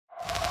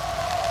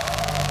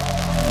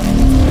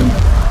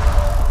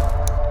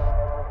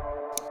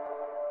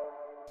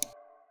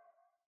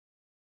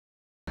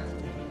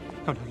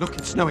Oh no, look,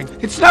 it's snowing.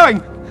 It's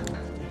snowing!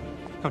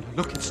 Oh no,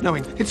 look, it's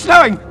snowing. It's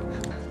snowing!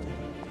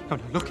 Oh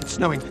no, look, it's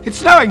snowing. It's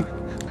snowing!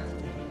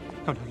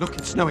 Oh no, look,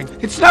 it's snowing.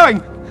 It's snowing!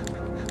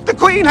 The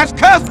Queen has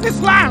cursed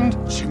this land!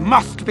 She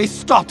must be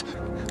stopped!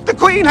 The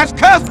Queen has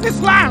cursed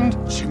this land!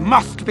 She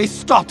must be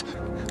stopped!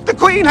 The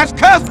Queen has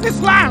cursed this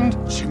land!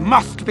 She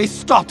must be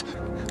stopped!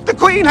 The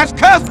Queen has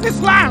cursed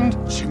this land!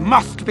 She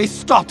must be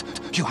stopped!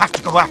 You have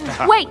to go after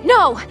her! Wait,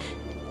 no!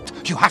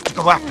 You have to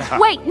go after her!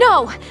 Wait,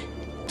 no!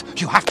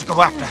 You have to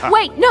go after her!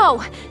 Wait,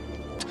 no!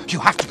 You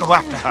have to go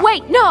after her!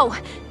 Wait, no!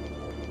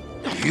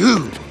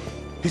 You!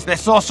 Is there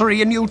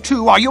sorcery in you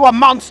too? Are you a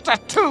monster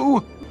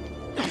too?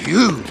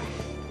 You!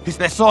 Is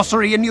there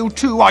sorcery in you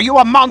too? Are you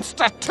a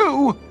monster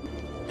too?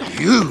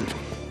 You!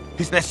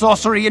 Is there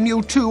sorcery in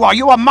you too? Are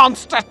you a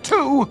monster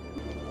too?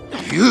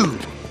 You!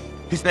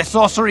 Is there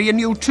sorcery in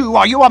you too?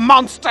 Are you a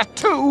monster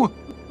too?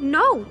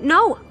 No,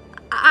 no.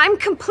 I'm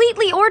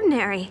completely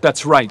ordinary.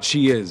 That's right,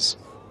 she is.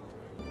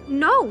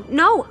 No,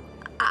 no.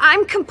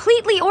 I'm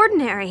completely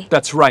ordinary.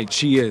 That's right,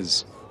 she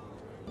is.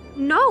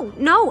 No,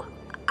 no.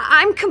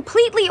 I'm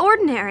completely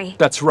ordinary.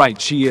 That's right,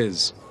 she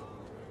is.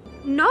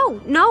 No,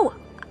 no.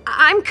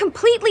 I'm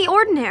completely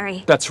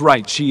ordinary. That's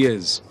right, she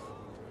is.